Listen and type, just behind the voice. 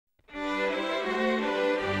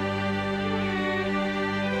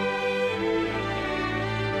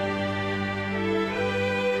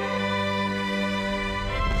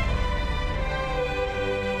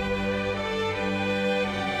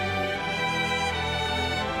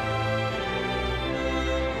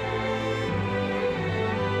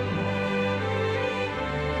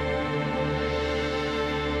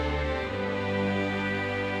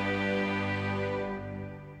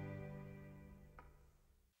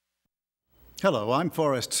Hello, I'm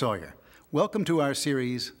Forrest Sawyer. Welcome to our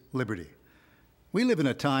series, Liberty. We live in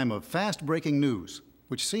a time of fast-breaking news,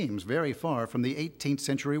 which seems very far from the 18th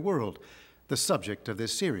century world, the subject of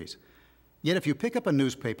this series. Yet if you pick up a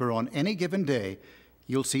newspaper on any given day,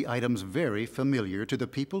 you'll see items very familiar to the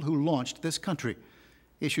people who launched this country.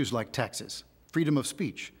 Issues like taxes, freedom of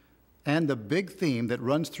speech, and the big theme that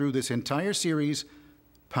runs through this entire series,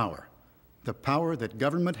 power. The power that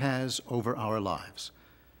government has over our lives.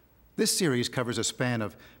 This series covers a span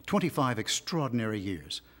of 25 extraordinary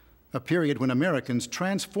years, a period when Americans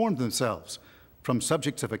transformed themselves from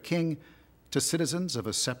subjects of a king to citizens of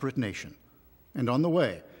a separate nation. And on the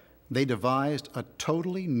way, they devised a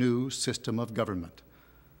totally new system of government.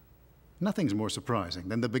 Nothing's more surprising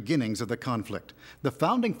than the beginnings of the conflict. The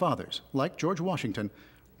founding fathers, like George Washington,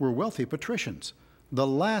 were wealthy patricians. The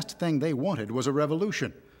last thing they wanted was a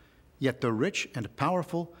revolution. Yet the rich and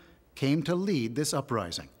powerful came to lead this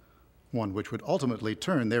uprising, one which would ultimately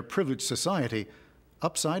turn their privileged society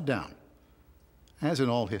upside down. As in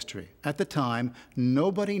all history, at the time,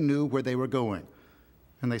 nobody knew where they were going,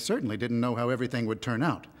 and they certainly didn't know how everything would turn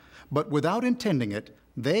out. But without intending it,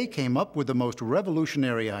 they came up with the most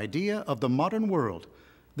revolutionary idea of the modern world,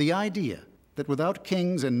 the idea that without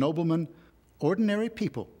kings and noblemen, ordinary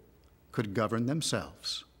people could govern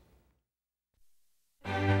themselves.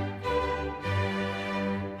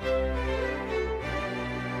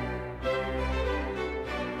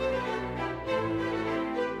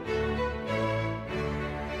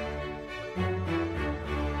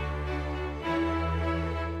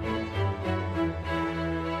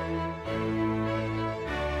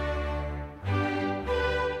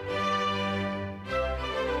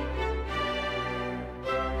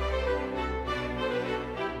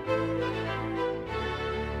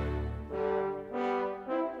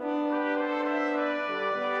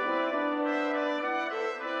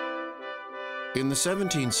 In the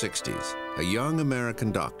 1760s, a young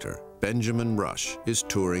American doctor, Benjamin Rush, is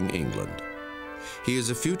touring England. He is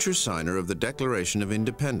a future signer of the Declaration of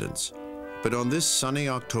Independence, but on this sunny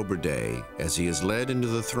October day, as he is led into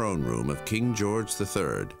the throne room of King George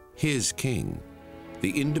III, his king,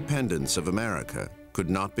 the independence of America could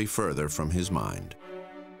not be further from his mind.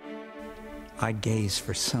 I gaze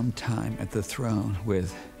for some time at the throne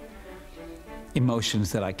with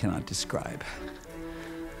emotions that I cannot describe.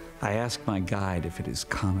 I ask my guide if it is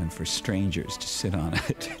common for strangers to sit on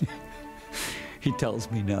it. He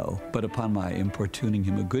tells me no, but upon my importuning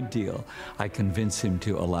him a good deal, I convince him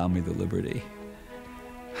to allow me the liberty.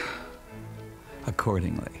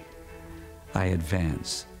 Accordingly, I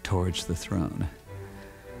advance towards the throne.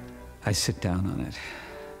 I sit down on it.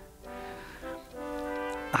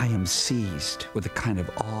 I am seized with a kind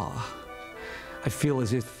of awe. I feel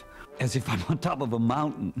as if I'm on top of a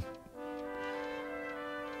mountain.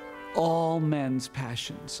 All men's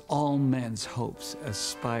passions, all men's hopes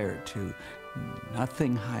aspire to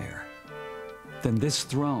nothing higher than this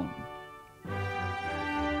throne.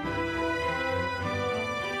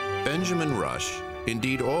 Benjamin Rush,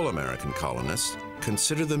 indeed all American colonists,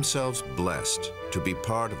 consider themselves blessed to be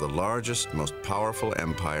part of the largest, most powerful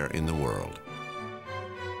empire in the world.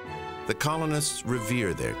 The colonists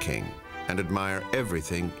revere their king and admire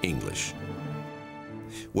everything English.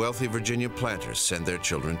 Wealthy Virginia planters send their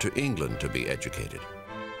children to England to be educated.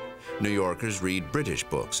 New Yorkers read British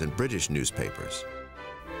books and British newspapers.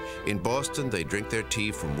 In Boston, they drink their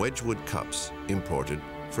tea from Wedgwood cups imported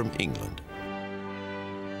from England.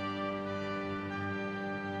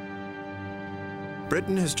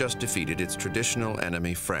 Britain has just defeated its traditional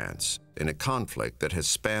enemy, France, in a conflict that has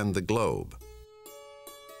spanned the globe.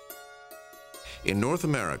 In North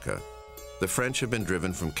America, the French have been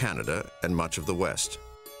driven from Canada and much of the West.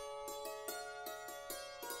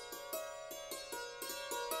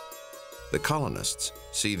 The colonists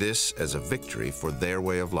see this as a victory for their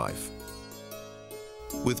way of life.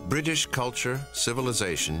 With British culture,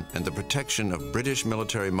 civilization, and the protection of British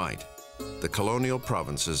military might, the colonial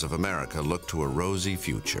provinces of America look to a rosy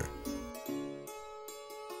future.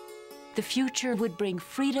 The future would bring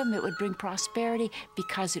freedom, it would bring prosperity,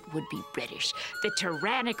 because it would be British. The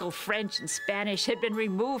tyrannical French and Spanish had been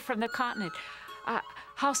removed from the continent.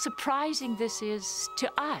 How surprising this is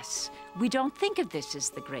to us. We don't think of this as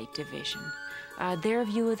the Great Division. Their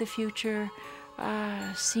view of the future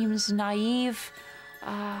seems naive,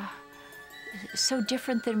 so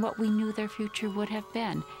different than what we knew their future would have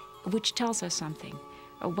been, which tells us something.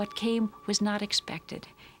 What came was not expected.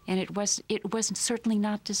 And it wasn't certainly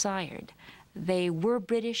not desired. They were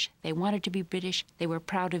British, they wanted to be British, they were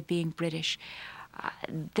proud of being British.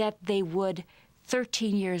 That they would,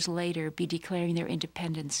 13 years later, be declaring their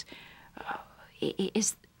independence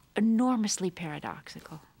is enormously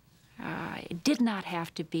paradoxical. It did not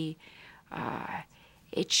have to be,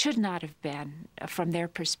 it should not have been, from their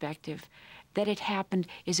perspective. That it happened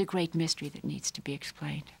is a great mystery that needs to be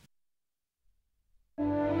explained.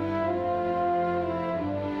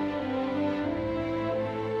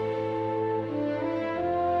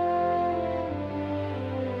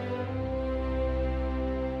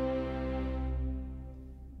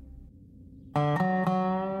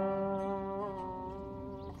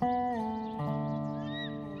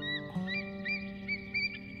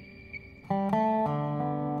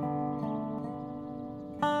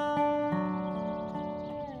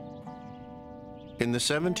 In the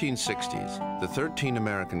 1760s, the 13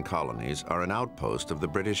 American colonies are an outpost of the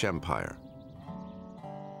British Empire.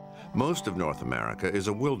 Most of North America is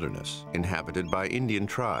a wilderness inhabited by Indian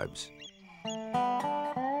tribes.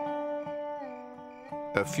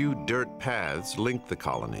 A few dirt paths link the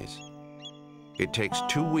colonies. It takes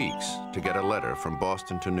 2 weeks to get a letter from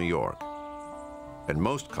Boston to New York, and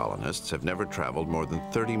most colonists have never traveled more than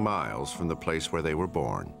 30 miles from the place where they were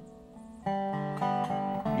born.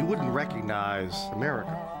 You wouldn't recognize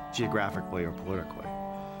America geographically or politically.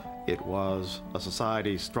 It was a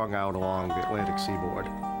society strung out along the Atlantic seaboard.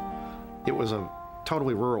 It was a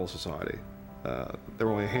totally rural society. There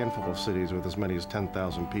were only a handful of cities with as many as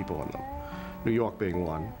 10,000 people in them. New York being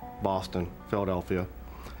one, Boston, Philadelphia,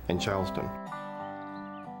 and Charleston.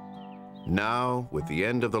 Now, with the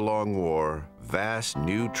end of the Long War, vast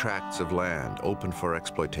new tracts of land open for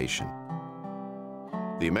exploitation.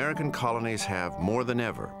 The American colonies have, more than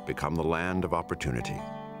ever, become the land of opportunity.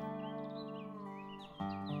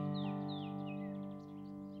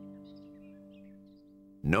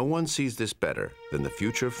 No one sees this better than the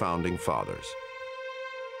future founding fathers.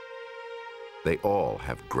 They all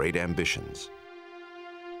have great ambitions.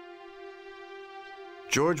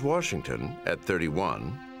 George Washington, at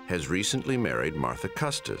 31, has recently married Martha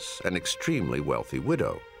Custis, an extremely wealthy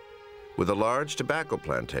widow. With a large tobacco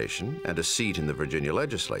plantation and a seat in the Virginia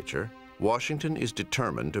legislature, Washington is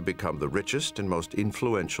determined to become the richest and most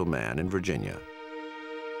influential man in Virginia.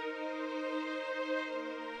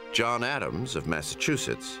 John Adams of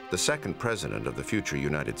Massachusetts, the second president of the future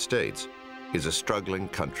United States, is a struggling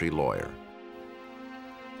country lawyer.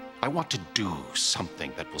 I want to do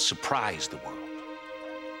something that will surprise the world.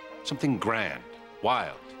 Something grand,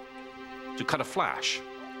 wild, to cut a flash,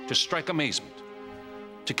 to strike amazement,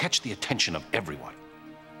 to catch the attention of everyone.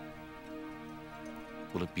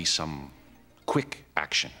 Will it be some quick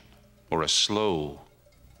action or a slow,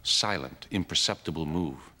 silent, imperceptible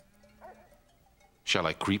move? Shall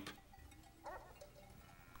I creep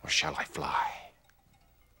or shall I fly?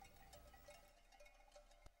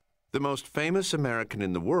 The most famous American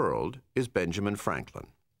in the world is Benjamin Franklin.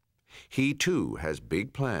 He too has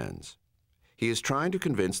big plans. He is trying to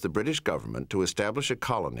convince the British government to establish a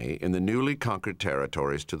colony in the newly conquered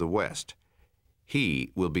territories to the west.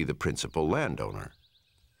 He will be the principal landowner.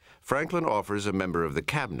 Franklin offers a member of the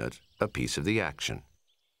cabinet a piece of the action.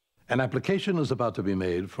 An application is about to be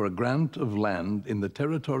made for a grant of land in the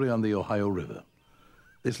territory on the Ohio River.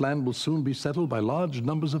 This land will soon be settled by large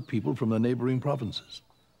numbers of people from the neighboring provinces.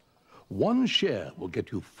 One share will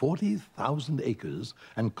get you 40,000 acres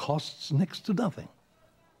and costs next to nothing.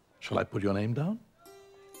 Shall I put your name down?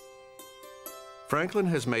 Franklin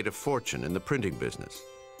has made a fortune in the printing business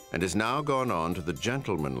and has now gone on to the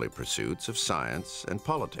gentlemanly pursuits of science and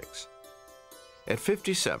politics. At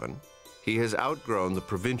 57, he has outgrown the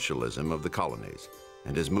provincialism of the colonies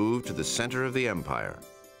and has moved to the center of the empire,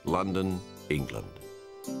 London, England.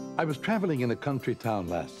 I was traveling in a country town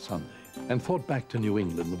last Sunday and thought back to New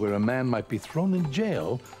England, where a man might be thrown in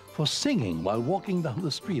jail for singing while walking down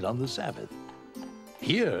the street on the Sabbath.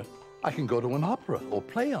 Here, I can go to an opera or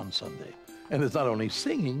play on Sunday, and it's not only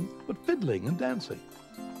singing, but fiddling and dancing.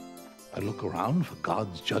 I look around for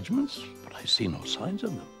God's judgments, but I see no signs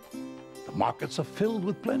of them. The markets are filled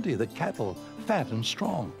with plenty, the cattle fat and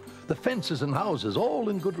strong, the fences and houses all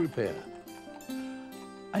in good repair.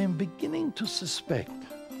 I am beginning to suspect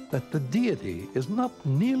that the deity is not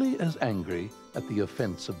nearly as angry at the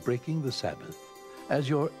offense of breaking the Sabbath as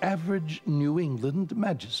your average New England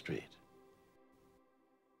magistrate.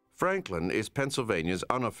 Franklin is Pennsylvania's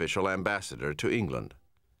unofficial ambassador to England.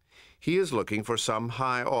 He is looking for some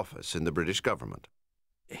high office in the British government.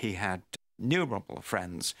 He had innumerable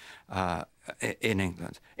friends in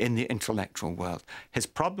England, in the intellectual world. His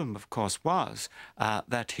problem, of course, was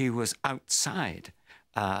that he was outside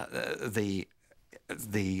the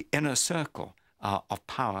inner circle of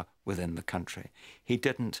power within the country. He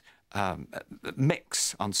didn't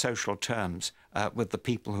mix on social terms with the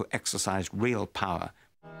people who exercised real power.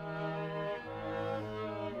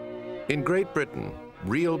 In Great Britain,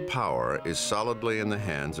 real power is solidly in the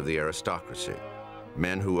hands of the aristocracy,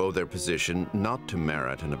 men who owe their position not to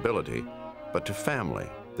merit and ability, but to family,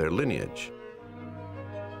 their lineage.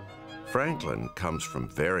 Franklin comes from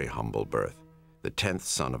very humble birth, the 10th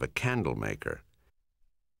son of a candle maker.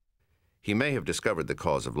 He may have discovered the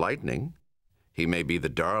cause of lightning, he may be the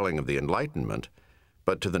darling of the Enlightenment,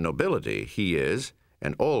 but to the nobility he is,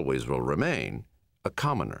 and always will remain, a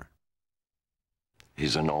commoner.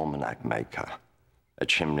 He's an almanac maker, a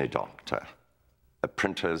chimney doctor, a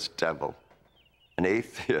printer's devil, an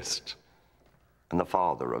atheist, and the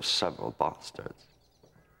father of several bastards.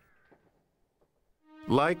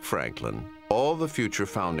 Like Franklin, all the future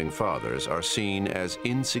founding fathers are seen as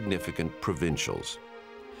insignificant provincials.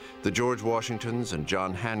 The George Washingtons and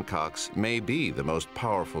John Hancocks may be the most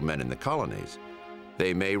powerful men in the colonies.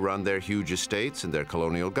 They may run their huge estates and their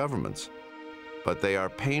colonial governments, but they are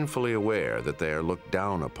painfully aware that they are looked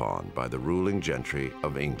down upon by the ruling gentry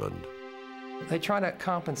of England. They try to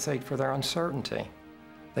compensate for their uncertainty.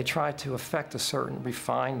 They try to affect a certain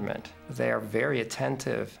refinement. They are very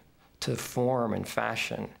attentive to form and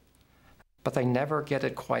fashion, but they never get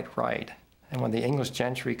it quite right. And when the English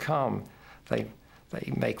gentry come, they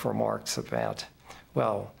make remarks about,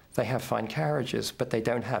 well, they have fine carriages, but they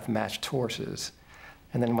don't have matched horses.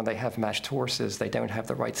 And then when they have matched horses, they don't have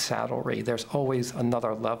the right saddlery. There's always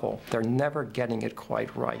another level. They're never getting it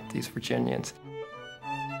quite right, these Virginians.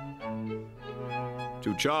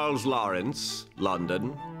 To Charles Lawrence,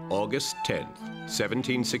 London, August 10th,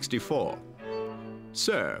 1764.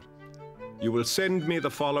 Sir, you will send me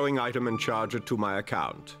the following item and charge it to my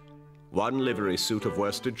account. 1 livery suit of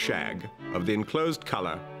worsted shag, of the enclosed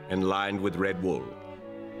color and lined with red wool.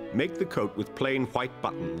 Make the coat with plain white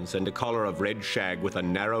buttons and a collar of red shag with a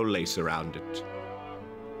narrow lace around it.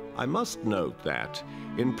 I must note that,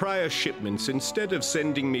 in prior shipments, instead of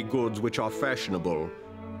sending me goods which are fashionable,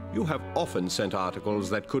 you have often sent articles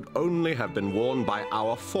that could only have been worn by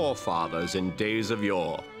our forefathers in days of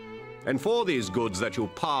yore. And for these goods that you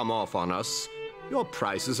palm off on us, your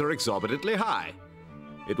prices are exorbitantly high.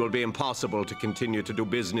 It will be impossible to continue to do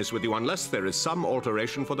business with you unless there is some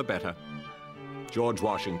alteration for the better. George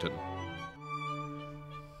Washington.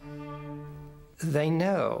 They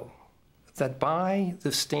know that by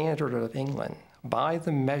the standard of England, by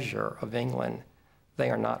the measure of England, they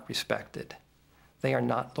are not respected. They are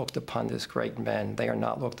not looked upon as great men. They are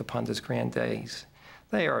not looked upon as grandees.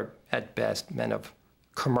 They are, at best, men of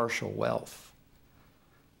commercial wealth.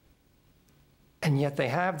 And yet they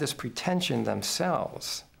have this pretension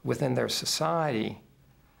themselves within their society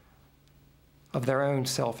of their own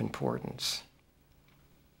self-importance.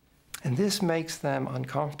 And this makes them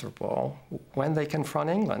uncomfortable when they confront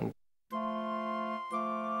England.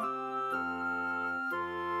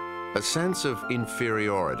 A sense of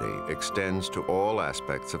inferiority extends to all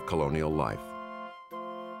aspects of colonial life.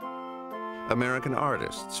 American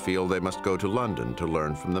artists feel they must go to London to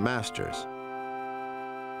learn from the masters.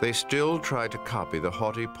 They still try to copy the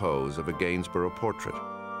haughty pose of a Gainsborough portrait.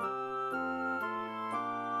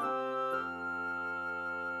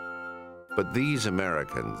 But these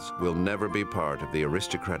Americans will never be part of the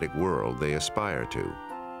aristocratic world they aspire to.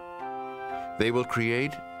 They will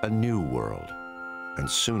create a new world, and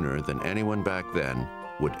sooner than anyone back then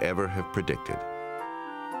would ever have predicted.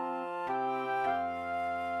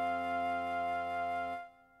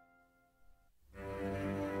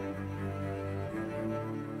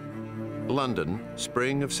 London,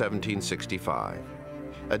 spring of 1765.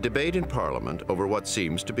 A debate in Parliament over what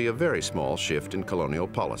seems to be a very small shift in colonial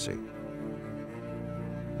policy.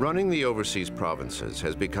 Running the overseas provinces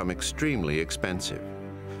has become extremely expensive.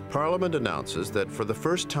 Parliament announces that for the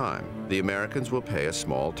first time, the Americans will pay a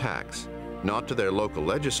small tax, not to their local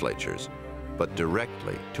legislatures, but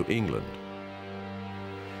directly to England.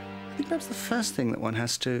 I think perhaps the first thing that one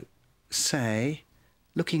has to say,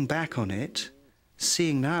 looking back on it,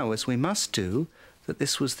 seeing now, as we must do, that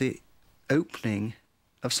this was the opening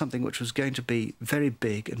of something which was going to be very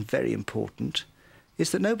big and very important, is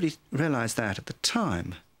that nobody realised that at the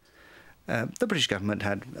time. The British government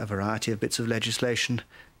had a variety of bits of legislation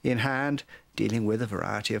in hand, dealing with a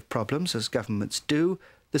variety of problems, as governments do.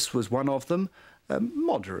 This was one of them, a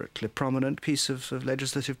moderately prominent piece of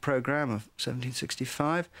legislative programme of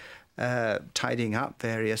 1765, tidying up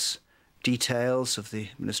various details of the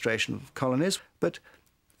administration of colonies, but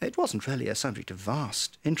it wasn't really a subject of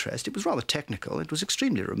vast interest. It was rather technical. It was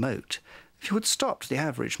extremely remote. If you had stopped the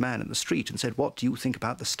average man in the street and said, "What do you think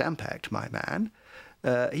about the Stamp Act, my man?"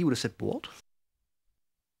 He would have said, "What?"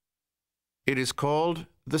 It is called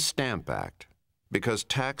the Stamp Act because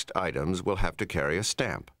taxed items will have to carry a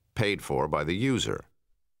stamp, paid for by the user.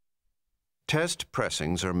 Test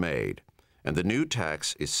pressings are made, and the new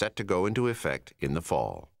tax is set to go into effect in the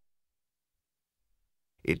fall.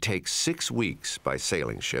 It takes 6 weeks by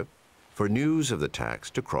sailing ship for news of the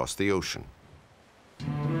tax to cross the ocean.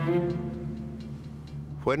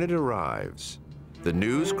 When it arrives, the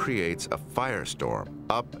news creates a firestorm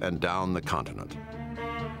up and down the continent.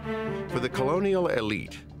 For the colonial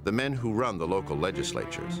elite, the men who run the local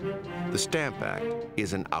legislatures, the Stamp Act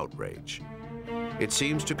is an outrage. It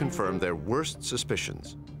seems to confirm their worst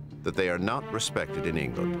suspicions, that they are not respected in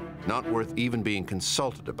England, not worth even being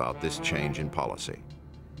consulted about this change in policy.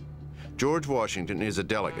 George Washington is a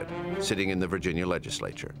delegate sitting in the Virginia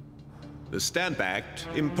legislature. The Stamp Act,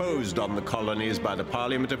 imposed on the colonies by the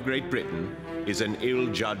Parliament of Great Britain, is an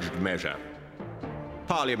ill-judged measure.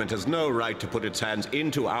 Parliament has no right to put its hands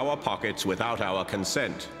into our pockets without our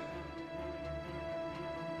consent.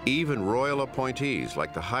 Even royal appointees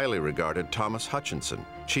like the highly regarded Thomas Hutchinson,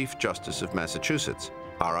 Chief Justice of Massachusetts,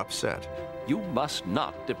 are upset. You must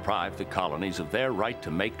not deprive the colonies of their right to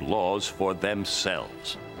make laws for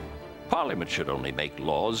themselves. Parliament should only make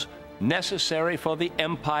laws necessary for the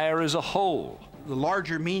empire as a whole. The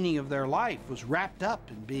larger meaning of their life was wrapped up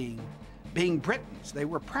in being Britons. They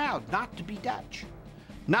were proud not to be Dutch,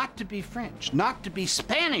 not to be French, not to be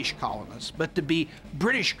Spanish colonists, but to be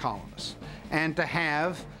British colonists, and to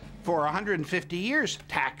have, for 150 years,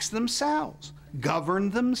 taxed themselves,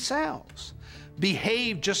 governed themselves,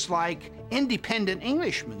 behaved just like independent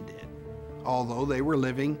Englishmen did, although they were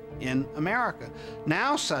living in America.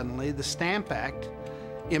 Now suddenly the Stamp Act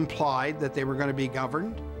implied that they were going to be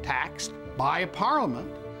governed, taxed by a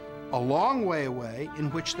parliament a long way away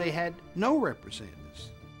in which they had no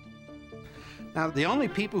representatives. Now, the only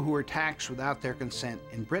people who were taxed without their consent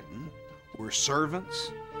in Britain were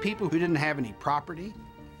servants, people who didn't have any property,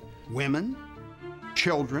 women,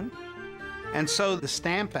 children. And so the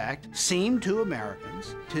Stamp Act seemed to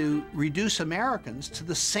Americans to reduce Americans to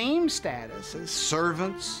the same status as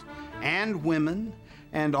servants and women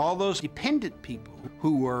and all those dependent people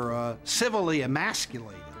who were civilly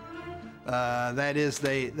emasculated. That is,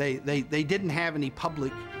 they didn't have any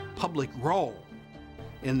public role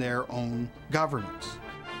in their own governance.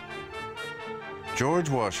 George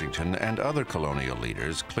Washington and other colonial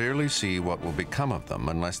leaders clearly see what will become of them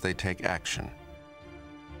unless they take action.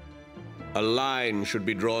 A line should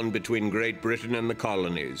be drawn between Great Britain and the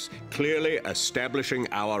colonies, clearly establishing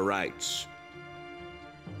our rights.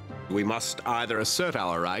 We must either assert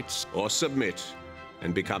our rights or submit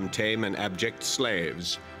and become tame and abject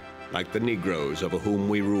slaves, like the Negroes over whom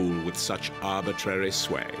we rule with such arbitrary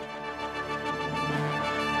sway.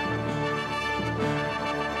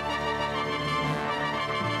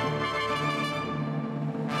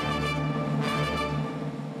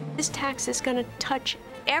 This tax is going to touch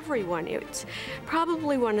everyone. It's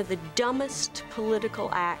probably one of the dumbest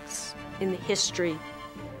political acts in the history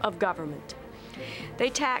of government.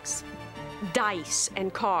 They tax dice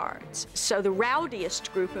and cards. So the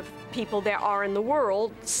rowdiest group of people there are in the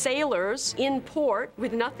world, sailors in port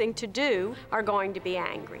with nothing to do, are going to be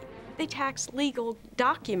angry. They tax legal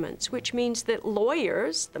documents, which means that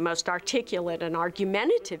lawyers, the most articulate and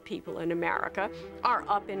argumentative people in America, are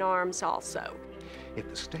up in arms also. If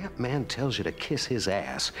the stamp man tells you to kiss his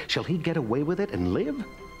ass, shall he get away with it and live?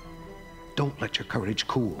 Don't let your courage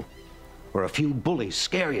cool, or a few bullies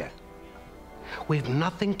scare you. We've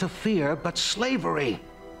nothing to fear but slavery.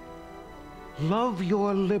 Love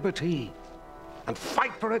your liberty and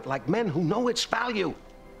fight for it like men who know its value.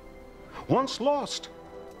 Once lost,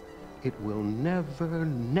 it will never,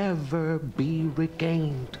 never be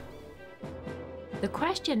regained. The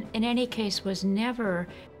question, in any case, was never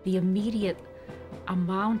the immediate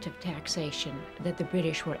amount of taxation that the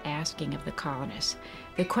British were asking of the colonists.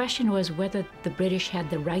 The question was whether the British had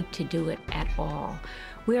the right to do it at all.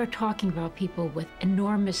 We are talking about people with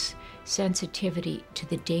enormous sensitivity to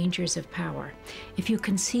the dangers of power. If you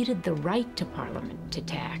conceded the right to Parliament to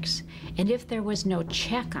tax, and if there was no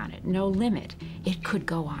check on it, no limit, it could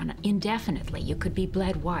go on indefinitely. You could be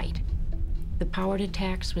bled white. The power to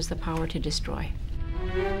tax was the power to destroy.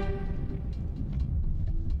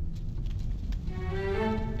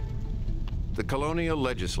 The colonial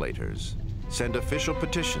legislators send official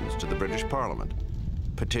petitions to the British Parliament,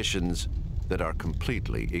 petitions that are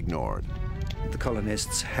completely ignored. The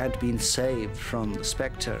colonists had been saved from the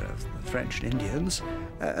spectre of the French and Indians,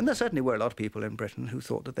 and there certainly were a lot of people in Britain who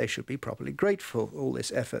thought that they should be properly grateful for all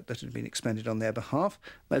this effort that had been expended on their behalf,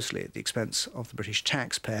 mostly at the expense of the British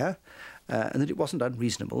taxpayer, and that it wasn't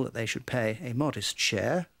unreasonable that they should pay a modest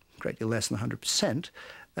share, a great deal less than 100%,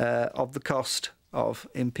 of the cost of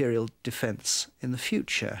imperial defence in the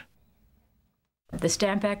future. The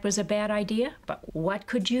Stamp Act was a bad idea, but what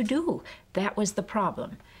could you do? That was the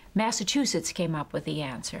problem. Massachusetts came up with the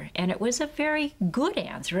answer, and it was a very good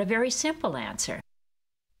answer, a very simple answer.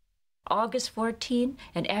 August 14,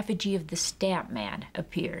 an effigy of the Stamp Man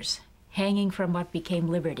appears, hanging from what became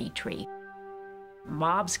Liberty Tree.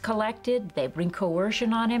 Mobs collected, they bring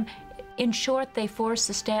coercion on him. In short, they forced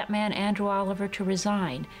the Stamp Man, Andrew Oliver, to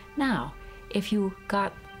resign. Now, if you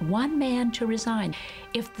got one man to resign,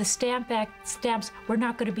 if the Stamp Act stamps were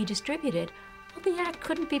not going to be distributed, well, the act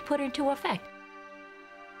couldn't be put into effect.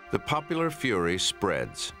 The popular fury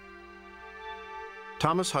spreads.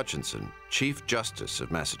 Thomas Hutchinson, Chief Justice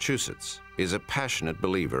of Massachusetts, is a passionate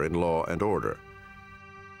believer in law and order.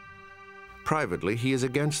 Privately, he is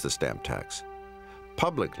against the stamp tax.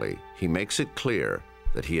 Publicly, he makes it clear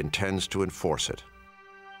that he intends to enforce it.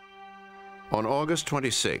 On August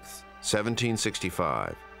 26,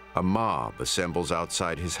 1765, a mob assembles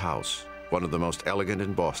outside his house, one of the most elegant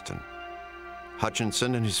in Boston.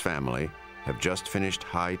 Hutchinson and his family have just finished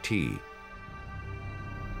high tea.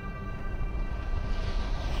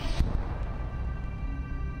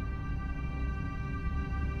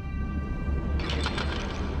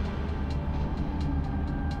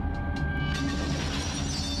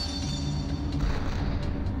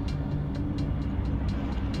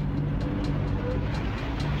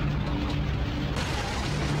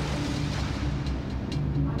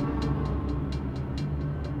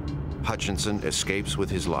 Hutchinson escapes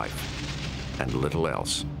with his life and little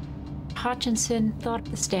else. Hutchinson thought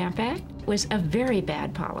the Stamp Act was a very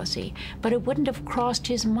bad policy, but it wouldn't have crossed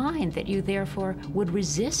his mind that you therefore would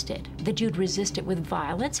resist it, that you'd resist it with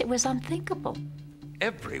violence. It was unthinkable.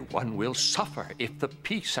 Everyone will suffer if the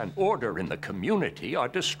peace and order in the community are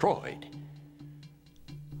destroyed.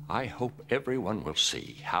 I hope everyone will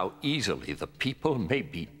see how easily the people may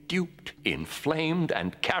be duped, inflamed,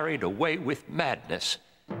 and carried away with madness.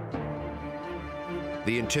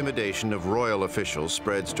 The intimidation of royal officials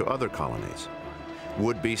spreads to other colonies.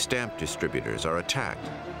 Would-be stamp distributors are attacked.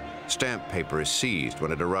 Stamp paper is seized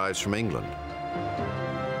when it arrives from England.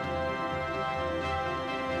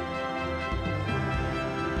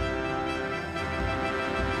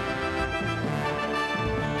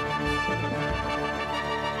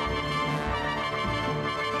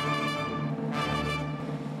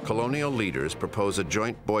 Colonial leaders propose a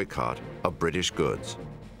joint boycott of British goods.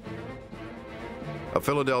 A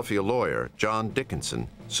Philadelphia lawyer, John Dickinson,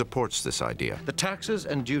 supports this idea. The taxes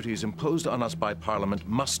and duties imposed on us by Parliament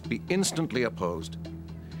must be instantly opposed.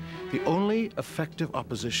 The only effective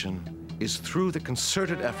opposition is through the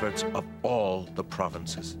concerted efforts of all the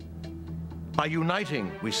provinces. By uniting,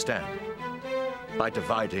 we stand. By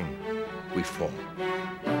dividing, we fall.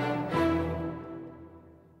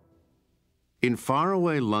 In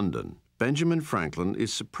faraway London, Benjamin Franklin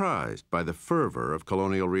is surprised by the fervor of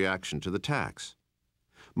colonial reaction to the tax.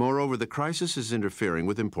 Moreover, the crisis is interfering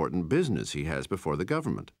with important business he has before the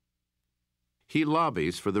government. He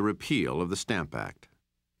lobbies for the repeal of the Stamp Act.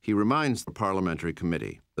 He reminds the parliamentary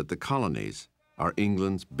committee that the colonies are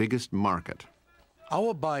England's biggest market.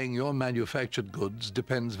 Our buying your manufactured goods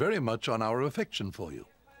depends very much on our affection for you.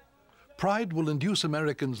 Pride will induce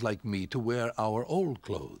Americans like me to wear our old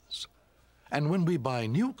clothes. And when we buy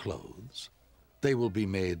new clothes, they will be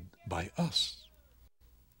made by us.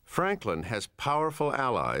 Franklin has powerful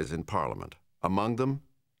allies in Parliament, among them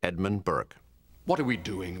Edmund Burke. What are we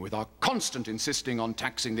doing with our constant insisting on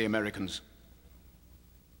taxing the Americans?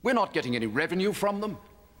 We're not getting any revenue from them.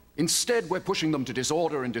 Instead, we're pushing them to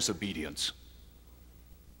disorder and disobedience.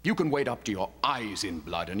 You can wade up to your eyes in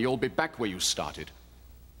blood and you'll be back where you started,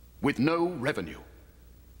 with no revenue.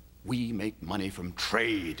 We make money from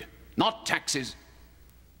trade, not taxes.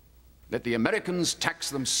 Let the Americans tax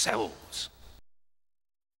themselves.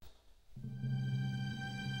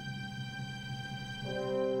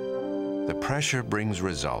 The pressure brings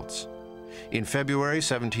results. In February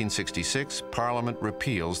 1766, Parliament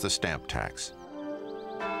repeals the stamp tax.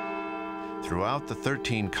 Throughout the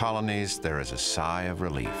 13 colonies, there is a sigh of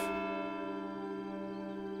relief.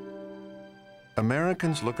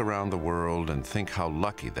 Americans look around the world and think how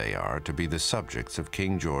lucky they are to be the subjects of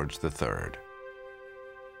King George III.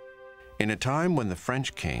 In a time when the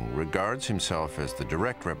French king regards himself as the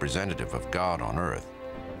direct representative of God on earth,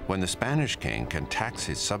 when the Spanish king can tax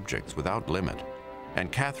his subjects without limit,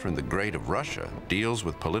 and Catherine the Great of Russia deals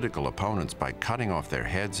with political opponents by cutting off their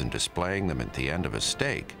heads and displaying them at the end of a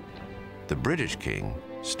stake, the British king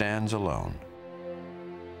stands alone.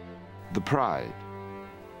 The pride,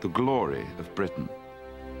 the glory of Britain,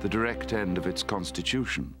 the direct end of its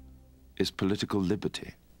constitution, is political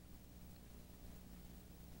liberty.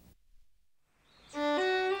 'Tis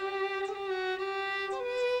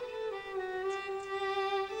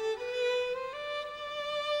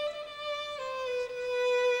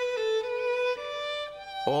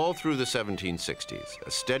All through the 1760s, a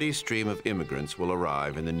steady stream of immigrants will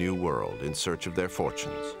arrive in the New World in search of their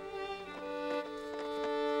fortunes.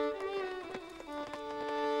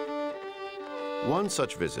 One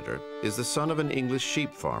such visitor is the son of an English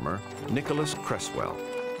sheep farmer, Nicholas Cresswell.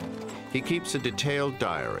 He keeps a detailed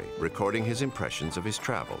diary recording his impressions of his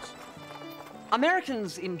travels.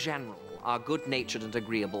 Americans in general are good-natured and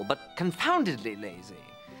agreeable, but confoundedly lazy.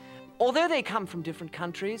 Although they come from different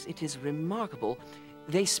countries, it is remarkable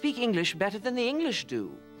they speak English better than the English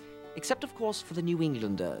do. Except, of course, for the New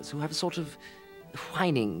Englanders, who have a sort of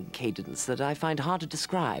whining cadence that I find hard to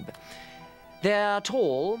describe. They're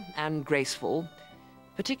tall and graceful,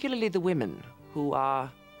 particularly the women, who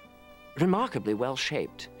are remarkably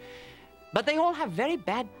well-shaped. But they all have very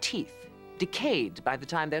bad teeth, decayed by the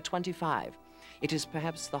time they're 25. It is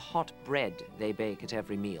perhaps the hot bread they bake at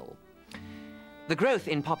every meal. The growth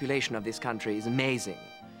in population of this country is amazing.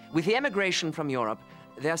 With the emigration from Europe,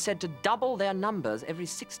 they're said to double their numbers every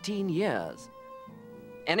 16 years.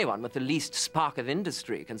 Anyone with the least spark of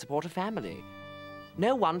industry can support a family.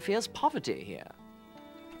 No one fears poverty here.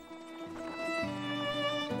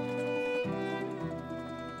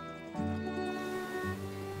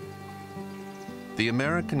 The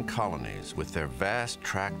American colonies, with their vast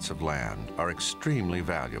tracts of land, are extremely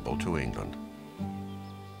valuable to England.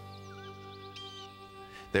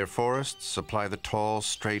 Their forests supply the tall,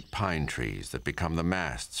 straight pine trees that become the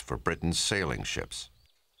masts for Britain's sailing ships.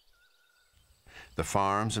 The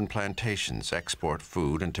farms and plantations export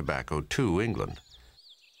food and tobacco to England.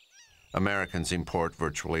 Americans import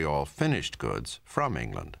virtually all finished goods from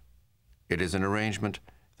England. It is an arrangement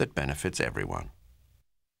that benefits everyone.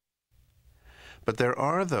 But there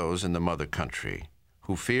are those in the mother country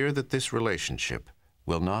who fear that this relationship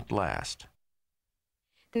will not last.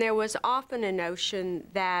 There was often a notion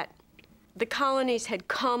that the colonies had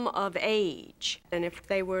come of age, and if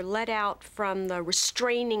they were let out from the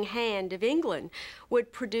restraining hand of England,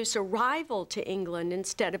 would produce a rival to England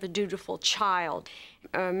instead of a dutiful child.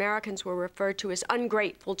 Americans were referred to as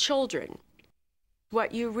ungrateful children.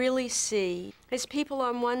 What you really see is people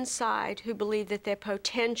on one side who believe that their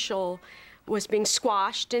potential was being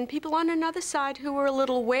squashed, and people on another side who were a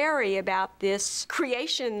little wary about this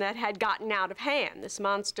creation that had gotten out of hand, this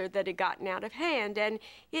monster that had gotten out of hand. And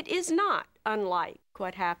it is not unlike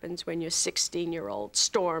what happens when your 16-year-old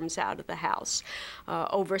storms out of the house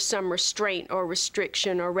over some restraint or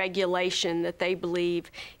restriction or regulation that they believe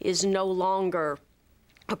is no longer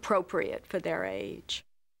appropriate for their age.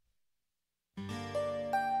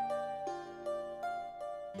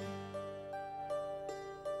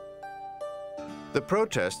 The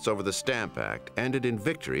protests over the Stamp Act ended in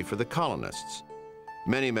victory for the colonists.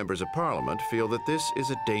 Many members of Parliament feel that this is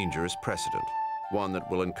a dangerous precedent, one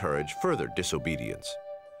that will encourage further disobedience.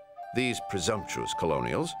 These presumptuous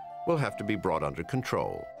colonials will have to be brought under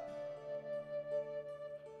control.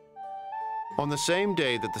 On the same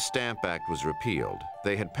day that the Stamp Act was repealed,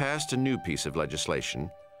 they had passed a new piece of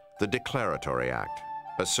legislation, the Declaratory Act,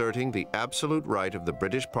 asserting the absolute right of the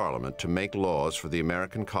British Parliament to make laws for the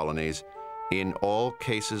American colonies in all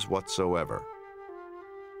cases whatsoever.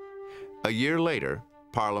 A year later,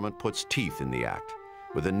 Parliament puts teeth in the act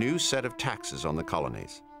with a new set of taxes on the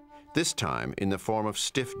colonies, this time in the form of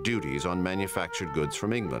stiff duties on manufactured goods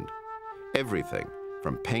from England. Everything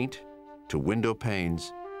from paint to window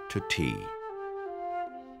panes to tea.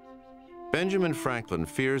 Benjamin Franklin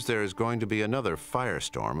fears there is going to be another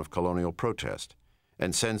firestorm of colonial protest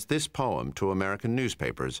and sends this poem to American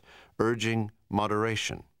newspapers urging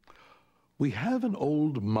moderation. We have an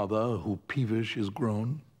old mother who peevish is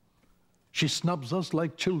grown. She snubs us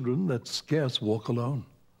like children that scarce walk alone.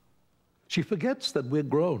 She forgets that we're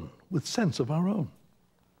grown with sense of our own.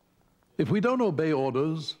 If we don't obey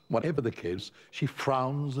orders, whatever the case, she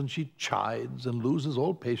frowns and she chides and loses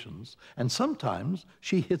all patience, and sometimes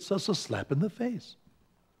she hits us a slap in the face.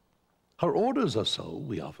 Her orders are so,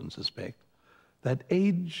 we often suspect, that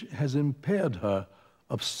age has impaired her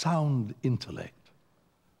of sound intellect.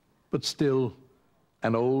 But still,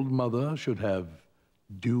 an old mother should have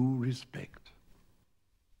due respect.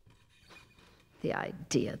 The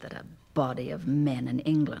idea that a body of men in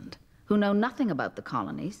England, who know nothing about the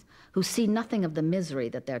colonies, who see nothing of the misery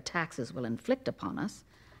that their taxes will inflict upon us,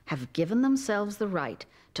 have given themselves the right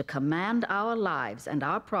to command our lives and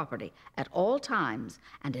our property at all times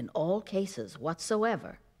and in all cases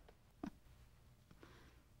whatsoever.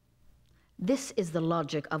 This is the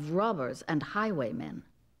logic of robbers and highwaymen.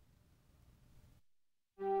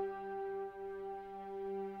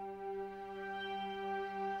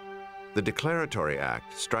 The Declaratory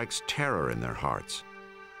Act strikes terror in their hearts.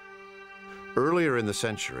 Earlier in the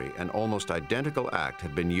century, an almost identical act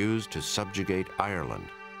had been used to subjugate Ireland.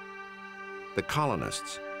 The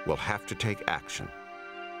colonists will have to take action.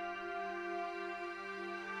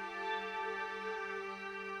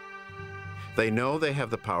 They know they have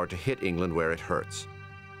the power to hit England where it hurts.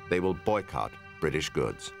 They will boycott British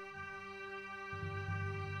goods.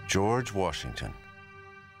 George Washington.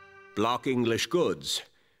 Block English goods.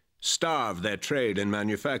 Starve their trade and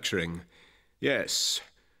manufacturing. Yes,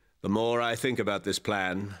 the more I think about this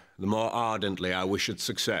plan, the more ardently I wish its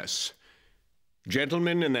success.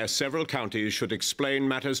 Gentlemen in their several counties should explain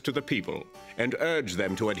matters to the people and urge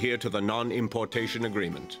them to adhere to the non-importation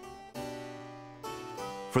agreement.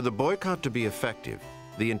 For the boycott to be effective,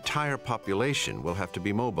 the entire population will have to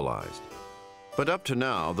be mobilized. But up to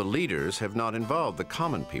now, the leaders have not involved the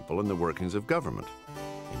common people in the workings of government.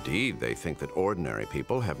 Indeed, they think that ordinary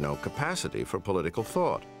people have no capacity for political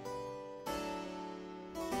thought.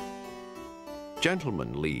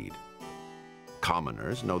 Gentlemen lead.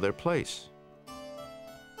 Commoners know their place.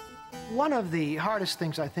 One of the hardest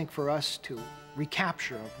things, I think, for us to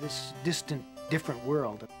recapture of this distant, different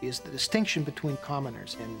world is the distinction between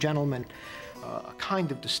commoners and gentlemen, a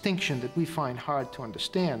kind of distinction that we find hard to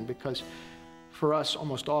understand because for us,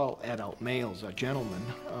 almost all adult males are gentlemen.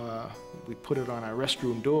 We put it on our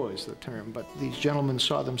restroom doors, the term, but these gentlemen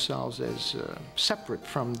saw themselves as separate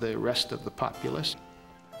from the rest of the populace.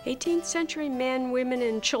 18th century men, women,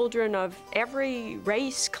 and children of every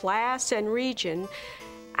race, class, and region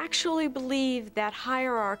actually believed that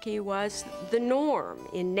hierarchy was the norm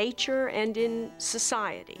in nature and in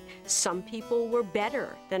society. Some people were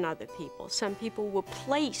better than other people. Some people were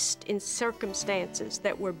placed in circumstances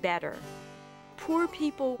that were better. Poor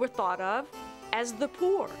people were thought of as the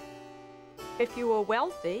poor. If you were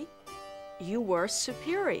wealthy, you were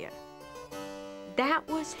superior. That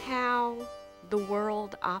was how the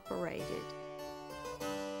world operated.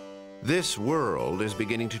 This world is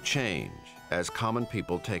beginning to change as common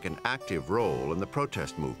people take an active role in the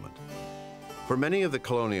protest movement. For many of the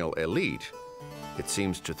colonial elite, it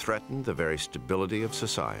seems to threaten the very stability of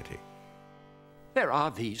society. There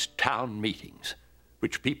are these town meetings,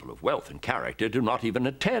 which people of wealth and character do not even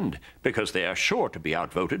attend, because they are sure to be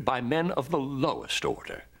outvoted by men of the lowest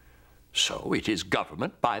order. So it is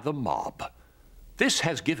government by the mob. This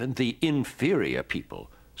has given the inferior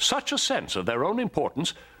people such a sense of their own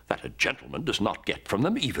importance that a gentleman does not get from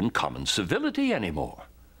them even common civility anymore.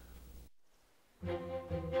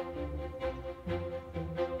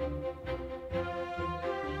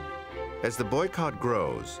 As the boycott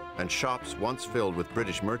grows and shops once filled with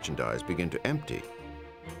British merchandise begin to empty,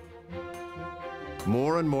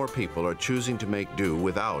 more and more people are choosing to make do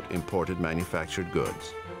without imported manufactured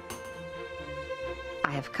goods.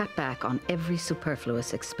 I have cut back on every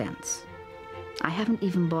superfluous expense. I haven't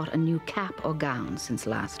even bought a new cap or gown since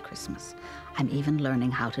last Christmas. I'm even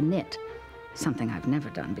learning how to knit, something I've never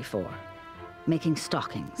done before. Making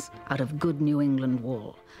stockings out of good New England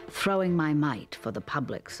wool, throwing my mite for the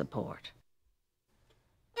public support.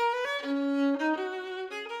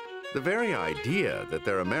 The very idea that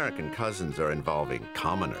their American cousins are involving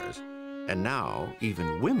commoners, and now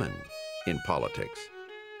even women, in politics,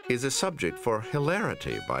 is a subject for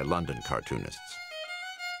hilarity by London cartoonists.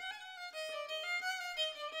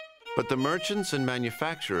 But the merchants and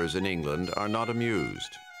manufacturers in England are not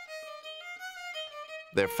amused.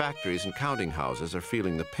 Their factories and counting houses are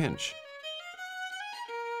feeling the pinch.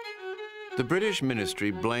 The British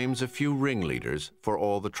ministry blames a few ringleaders for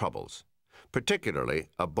all the troubles, particularly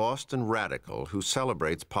a Boston radical who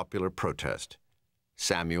celebrates popular protest,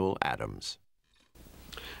 Samuel Adams.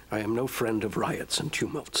 I am no friend of riots and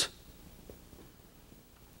tumults.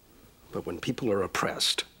 But when people are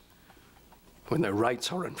oppressed, when their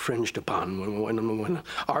rights are infringed upon, when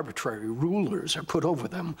arbitrary rulers are put over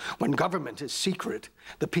them, when government is secret,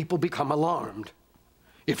 the people become alarmed.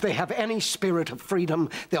 If they have any spirit of freedom,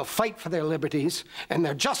 they'll fight for their liberties, and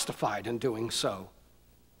they're justified in doing so.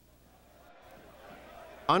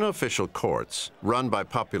 Unofficial courts, run by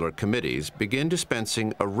popular committees, begin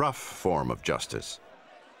dispensing a rough form of justice.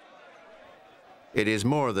 It is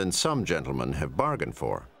more than some gentlemen have bargained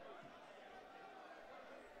for.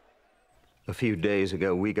 A few days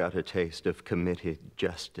ago, we got a taste of committed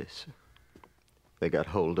justice. They got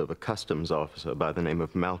hold of a customs officer by the name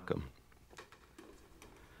of Malcolm.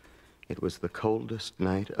 It was the coldest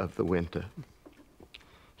night of the winter.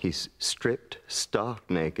 He's stripped, stark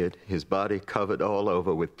naked, his body covered all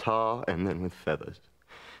over with tar and then with feathers.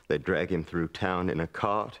 They drag him through town in a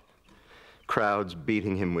cart, crowds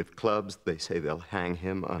beating him with clubs. They say they'll hang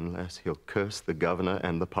him unless he'll curse the governor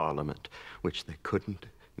and the parliament, which they couldn't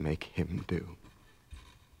make him do.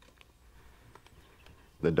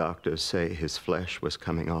 The doctors say his flesh was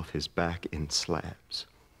coming off his back in slabs.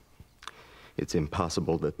 It's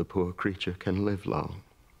impossible that the poor creature can live long.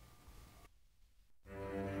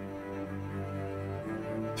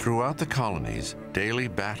 Throughout the colonies, daily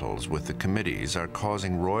battles with the committees are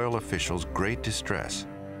causing royal officials great distress.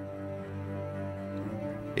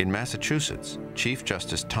 In Massachusetts, Chief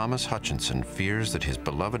Justice Thomas Hutchinson fears that his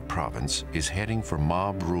beloved province is heading for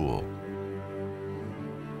mob rule.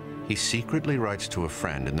 He secretly writes to a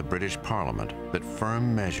friend in the British Parliament that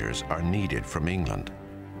firm measures are needed from England.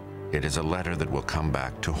 It is a letter that will come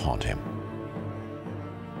back to haunt him.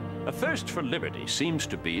 A thirst for liberty seems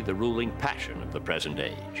to be the ruling passion of the present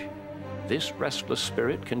age. This restless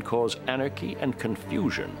spirit can cause anarchy and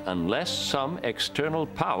confusion unless some external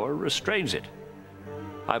power restrains it.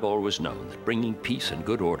 I've always known that bringing peace and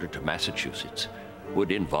good order to Massachusetts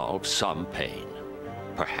would involve some pain.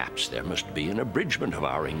 Perhaps there must be an abridgment of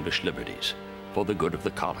our English liberties for the good of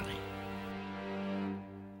the colony.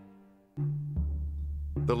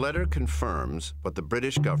 The letter confirms what the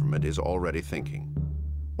British government is already thinking.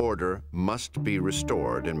 Order must be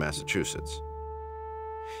restored in Massachusetts.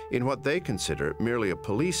 In what they consider merely a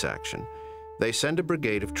police action, they send a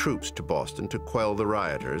brigade of troops to Boston to quell the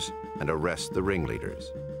rioters and arrest the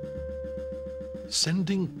ringleaders.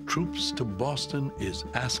 Sending troops to Boston is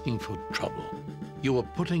asking for trouble. You are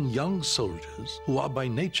putting young soldiers, who are by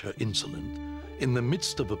nature insolent, in the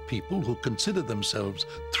midst of a people who consider themselves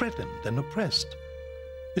threatened and oppressed.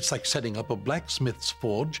 It's like setting up a blacksmith's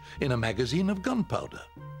forge in a magazine of gunpowder.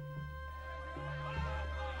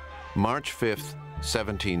 March 5th,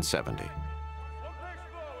 1770.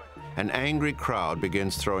 An angry crowd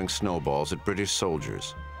begins throwing snowballs at British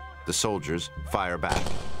soldiers. The soldiers fire back,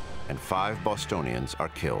 and 5 Bostonians are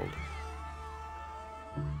killed.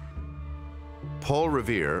 Paul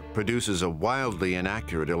Revere produces a wildly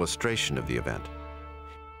inaccurate illustration of the event.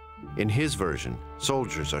 In his version,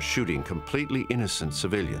 soldiers are shooting completely innocent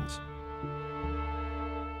civilians.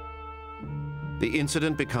 The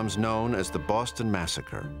incident becomes known as the Boston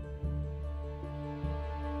Massacre.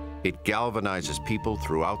 It galvanizes people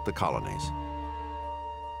throughout the colonies.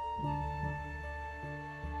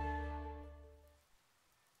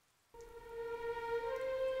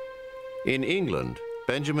 In England,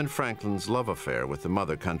 Benjamin Franklin's love affair with the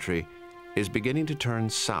mother country is beginning to turn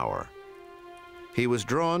sour. He was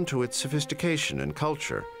drawn to its sophistication and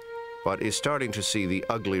culture, but is starting to see the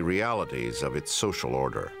ugly realities of its social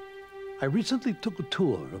order. I recently took a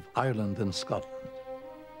tour of Ireland and Scotland.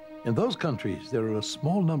 In those countries, there are a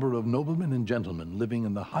small number of noblemen and gentlemen living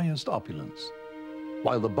in the highest opulence,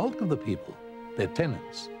 while the bulk of the people, their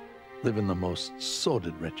tenants, live in the most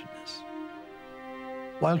sordid wretchedness.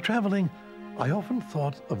 While traveling, I often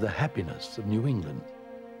thought of the happiness of New England,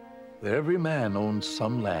 where every man owns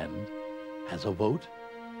some land, has a vote,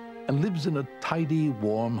 and lives in a tidy,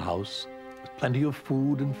 warm house with plenty of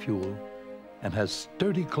food and fuel, and has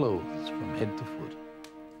sturdy clothes from head to foot.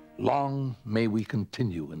 Long may we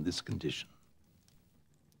continue in this condition.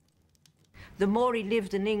 The more he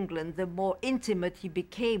lived in England, the more intimate he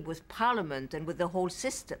became with Parliament and with the whole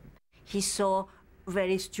system. He saw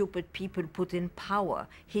very stupid people put in power.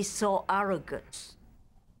 He saw arrogance.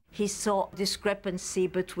 He saw discrepancy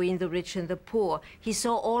between the rich and the poor. He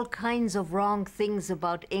saw all kinds of wrong things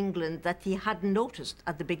about England that he hadn't noticed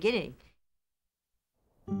at the beginning.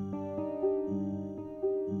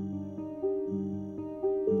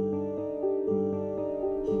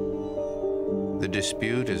 The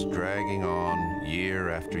dispute is dragging on year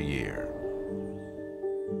after year.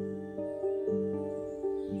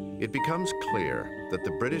 It becomes clear that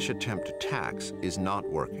the British attempt to tax is not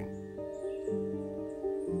working.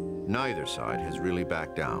 Neither side has really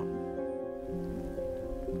backed down.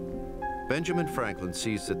 Benjamin Franklin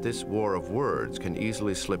sees that this war of words can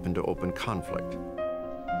easily slip into open conflict.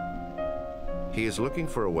 He is looking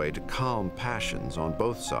for a way to calm passions on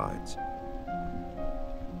both sides.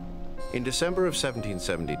 In December of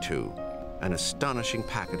 1772, an astonishing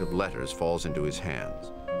packet of letters falls into his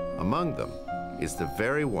hands. Among them is the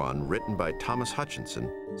very one written by Thomas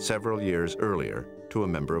Hutchinson several years earlier to a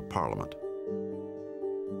member of Parliament.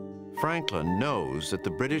 Franklin knows that the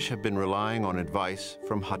British have been relying on advice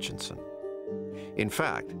from Hutchinson. In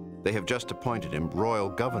fact, they have just appointed him Royal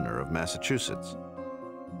Governor of Massachusetts.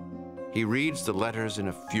 He reads the letters in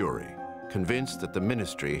a fury, convinced that the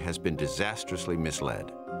ministry has been disastrously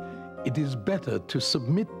misled. It is better to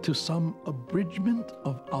submit to some abridgment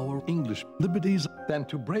of our English liberties than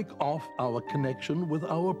to break off our connection with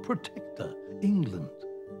our protector, England.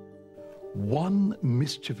 One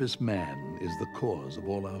mischievous man is the cause of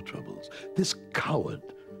all our troubles. This coward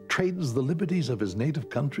trades the liberties of his native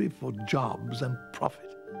country for jobs and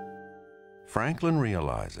profit. Franklin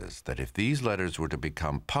realizes that if these letters were to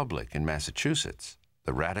become public in Massachusetts,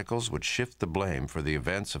 the radicals would shift the blame for the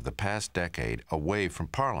events of the past decade away from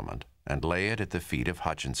Parliament and lay it at the feet of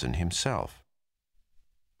Hutchinson himself.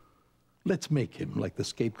 Let's make him, like the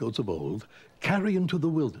scapegoats of old, carry into the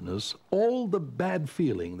wilderness all the bad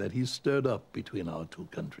feeling that he's stirred up between our two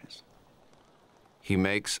countries. He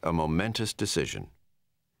makes a momentous decision.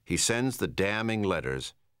 He sends the damning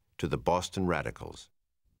letters to the Boston radicals.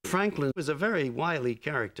 Franklin was a very wily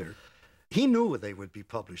character. He knew they would be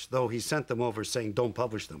published, though he sent them over saying, don't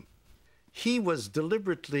publish them. He was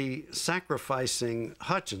deliberately sacrificing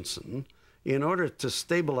Hutchinson in order to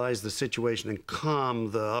stabilize the situation and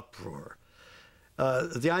calm the uproar.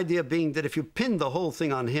 The idea being that if you pinned the whole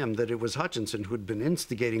thing on him, that it was Hutchinson who had been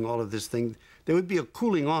instigating all of this thing, there would be a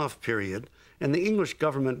cooling off period, and the English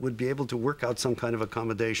government would be able to work out some kind of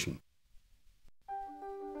accommodation.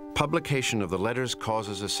 Publication of the letters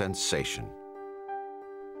causes a sensation.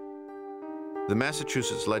 The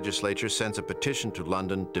Massachusetts legislature sends a petition to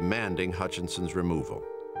London demanding Hutchinson's removal.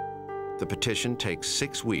 The petition takes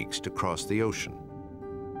 6 weeks to cross the ocean.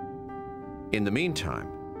 In the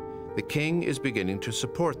meantime, the king is beginning to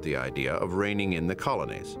support the idea of reining in the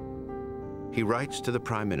colonies. He writes to the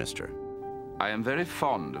Prime Minister, I am very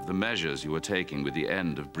fond of the measures you are taking with the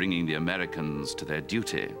end of bringing the Americans to their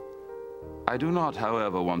duty. I do not,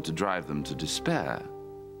 however, want to drive them to despair,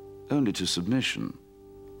 only to submission.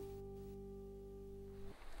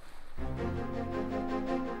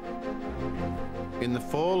 In the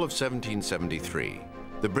fall of 1773,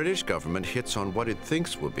 the British government hits on what it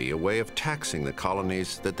thinks will be a way of taxing the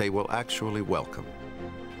colonies that they will actually welcome.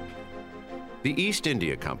 The East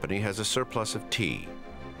India Company has a surplus of tea.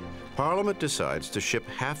 Parliament decides to ship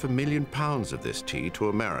 £500,000 of this tea to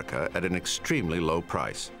America at an extremely low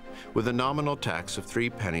price, with a nominal tax of 3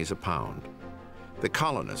 pennies a pound. The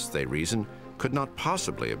colonists, they reason, could not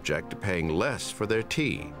possibly object to paying less for their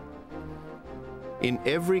tea. In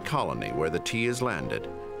every colony where the tea is landed,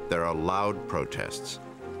 there are loud protests.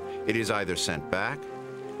 It is either sent back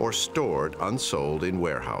or stored unsold in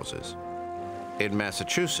warehouses. In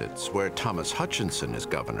Massachusetts, where Thomas Hutchinson is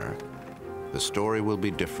governor, the story will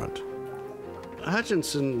be different.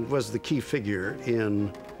 Hutchinson was the key figure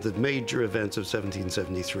in the major events of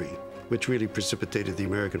 1773, which really precipitated the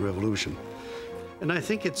American Revolution. And I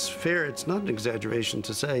think it's fair, it's not an exaggeration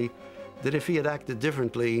to say that if he had acted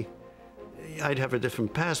differently, I'd have a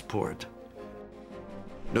different passport.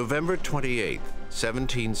 November 28,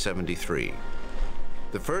 1773.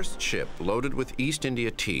 The first ship loaded with East India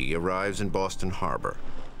tea arrives in Boston Harbor.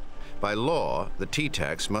 By law, the tea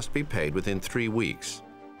tax must be paid within 3 weeks.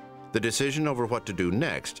 The decision over what to do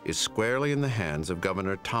next is squarely in the hands of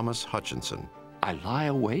Governor Thomas Hutchinson. I lie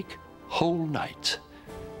awake whole nights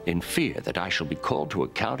in fear that I shall be called to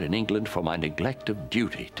account in England for my neglect of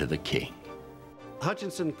duty to the king.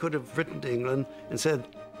 Hutchinson could have written to England and said,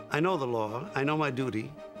 I know the law, I know my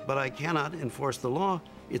duty, but I cannot enforce the law.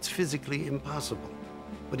 It's physically impossible.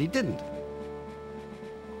 But he didn't.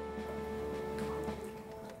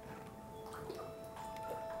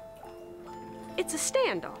 It's a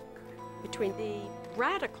standoff between the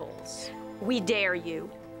radicals. We dare you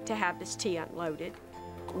to have this tea unloaded.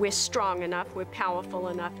 We're strong enough, we're powerful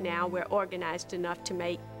enough now, we're organized enough to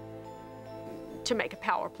make a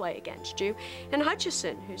power play against you. And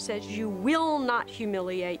Hutchinson, who says, you will not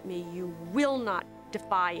humiliate me, you will not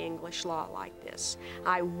defy English law like this.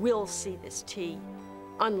 I will see this tea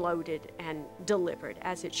unloaded and delivered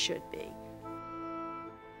as it should be.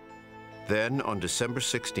 Then, on December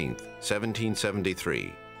 16th,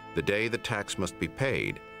 1773, the day the tax must be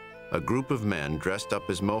paid, a group of men dressed up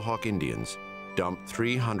as Mohawk Indians dumped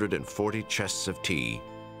 340 chests of tea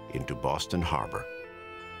into Boston Harbor.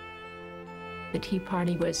 The Tea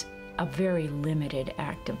Party was a very limited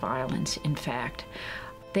act of violence, in fact.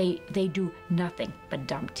 They do nothing but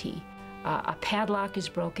dump tea. A padlock is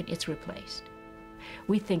broken, it's replaced.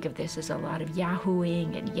 We think of this as a lot of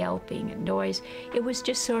yahooing and yelping and noise. It was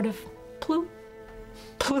just sort of ploop,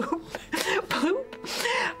 ploop, ploop.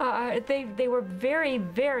 They were very,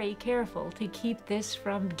 very careful to keep this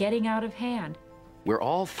from getting out of hand. We're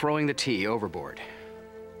all throwing the tea overboard.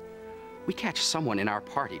 We catch someone in our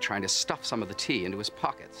party trying to stuff some of the tea into his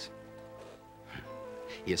pockets.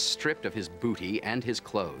 He is stripped of his booty and his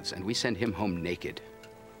clothes, and we send him home naked,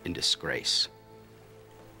 in disgrace.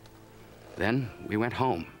 Then we went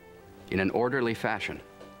home, in an orderly fashion.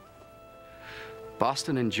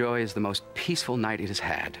 Boston enjoys the most peaceful night it has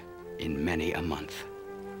had in many a month.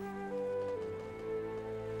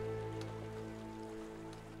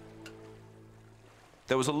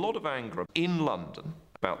 There was a lot of anger in London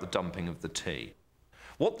about the dumping of the tea.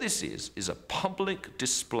 What this is a public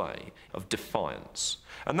display of defiance.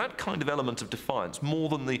 And that kind of element of defiance, more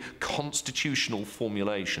than the constitutional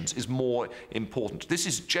formulations, is more important. This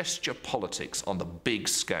is gesture politics on the big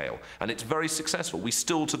scale, and it's very successful. We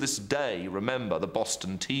still, to this day, remember the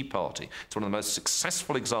Boston Tea Party. It's one of the most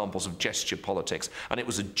successful examples of gesture politics, and it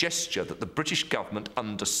was a gesture that the British government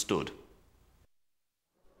understood.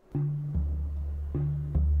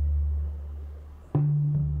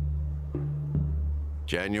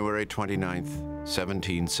 January 29th,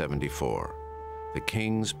 1774. The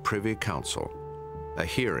King's Privy Council, a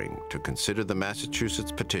hearing to consider the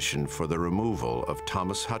Massachusetts petition for the removal of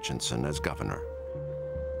Thomas Hutchinson as governor.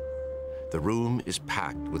 The room is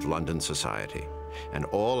packed with London society, and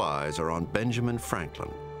all eyes are on Benjamin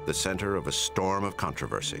Franklin, the center of a storm of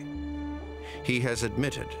controversy. He has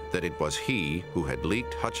admitted that it was he who had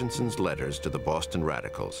leaked Hutchinson's letters to the Boston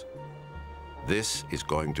radicals. This is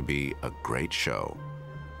going to be a great show.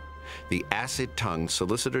 The acid-tongued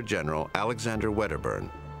Solicitor General Alexander Wedderburn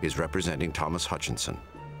is representing Thomas Hutchinson.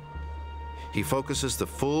 He focuses the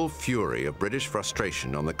full fury of British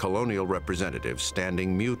frustration on the colonial representatives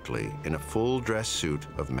standing mutely in a full-dress suit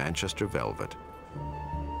of Manchester velvet.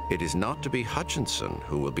 It is not to be Hutchinson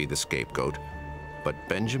who will be the scapegoat, but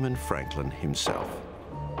Benjamin Franklin himself.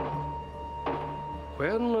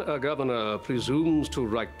 When a governor presumes to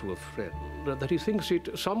write to a friend that he thinks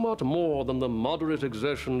it somewhat more than the moderate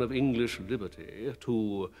exertion of English liberty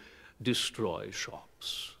to destroy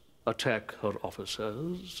shops, attack her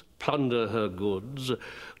officers, plunder her goods,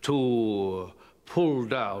 to pull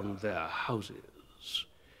down their houses,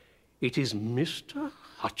 it is Mr.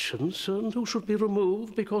 Hutchinson who should be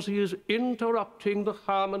removed because he is interrupting the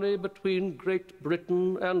harmony between Great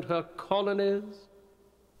Britain and her colonies?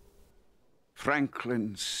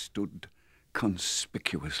 Franklin stood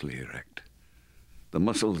conspicuously erect. The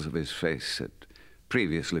muscles of his face had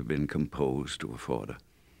previously been composed to afford a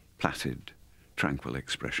placid, tranquil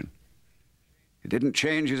expression. He didn't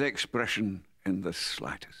change his expression in the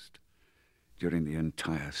slightest during the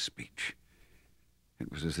entire speech.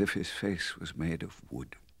 It was as if his face was made of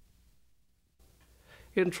wood.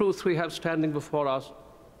 In truth, we have standing before us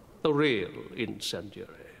the real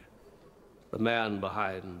incendiary, the man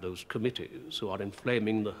behind those committees who are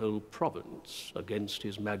inflaming the whole province against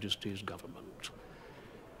His Majesty's government.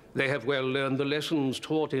 They have well learned the lessons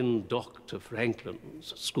taught in Dr.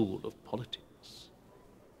 Franklin's School of Politics.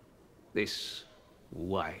 This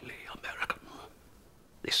wily American,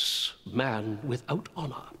 this man without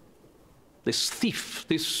honor, this thief,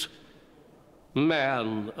 this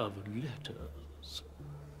man of letters.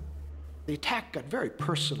 The attack got very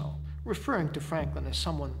personal, referring to Franklin as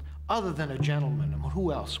someone other than a gentleman. And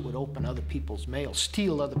who else would open other people's mail,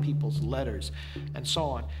 steal other people's letters, and so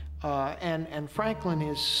on. And Franklin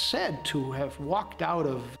is said to have walked out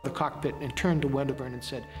of the cockpit and turned to Wedderburn and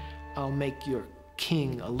said, "I'll make your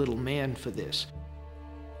king a little man for this."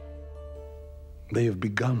 They have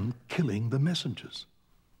begun killing the messengers.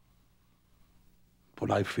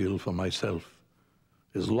 What I feel for myself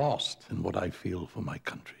is lost in what I feel for my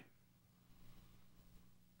country.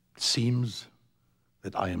 It seems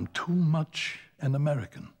that I am too much an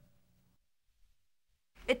American.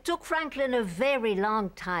 It took Franklin a very long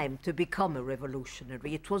time to become a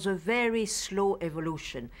revolutionary. It was a very slow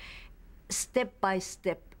evolution, step by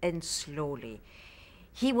step and slowly.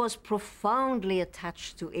 He was profoundly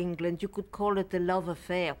attached to England. You could call it a love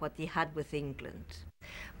affair, what he had with England.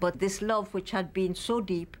 But this love, which had been so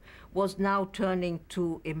deep, was now turning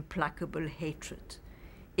to implacable hatred.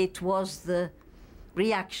 It was the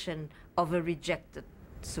reaction of a rejected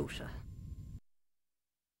suitor.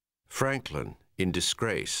 Franklin, in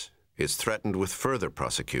disgrace, is threatened with further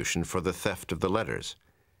prosecution for the theft of the letters.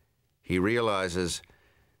 He realizes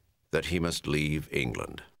that he must leave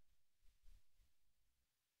England.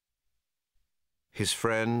 His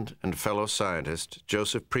friend and fellow scientist,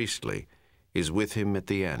 Joseph Priestley, is with him at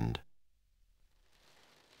the end.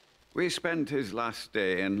 We spent his last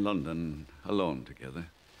day in London alone together.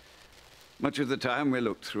 Much of the time we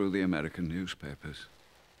looked through the American newspapers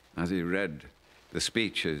as he read the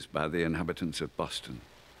speeches by the inhabitants of Boston.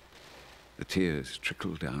 The tears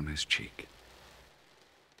trickled down his cheek.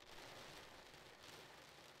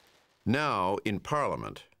 Now, in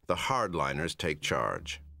Parliament, the hardliners take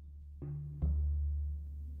charge.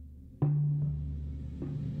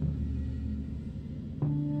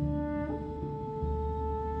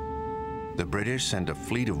 The British send a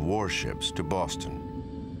fleet of warships to Boston.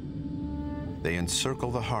 They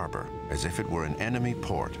encircle the harbor as if it were an enemy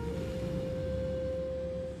port.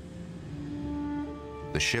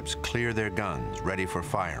 The ships clear their guns, ready for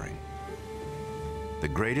firing. The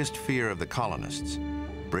greatest fear of the colonists,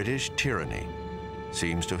 British tyranny,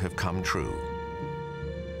 seems to have come true.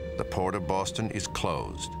 The port of Boston is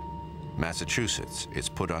closed. Massachusetts is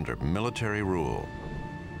put under military rule.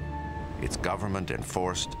 Its government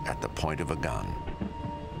enforced at the point of a gun.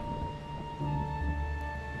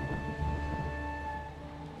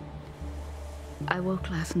 I woke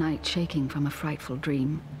last night shaking from a frightful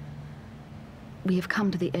dream. We have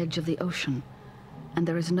come to the edge of the ocean, and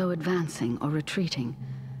there is no advancing or retreating.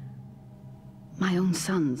 My own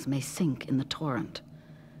sons may sink in the torrent.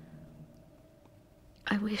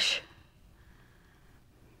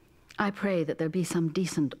 I pray that there be some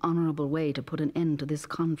decent, honorable way to put an end to this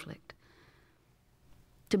conflict.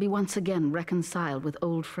 To be once again reconciled with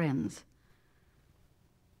old friends.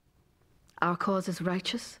 Our cause is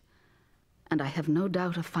righteous, and I have no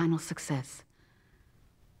doubt of final success.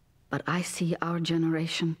 But I see our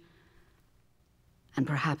generation, and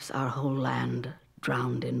perhaps our whole land,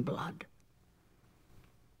 drowned in blood.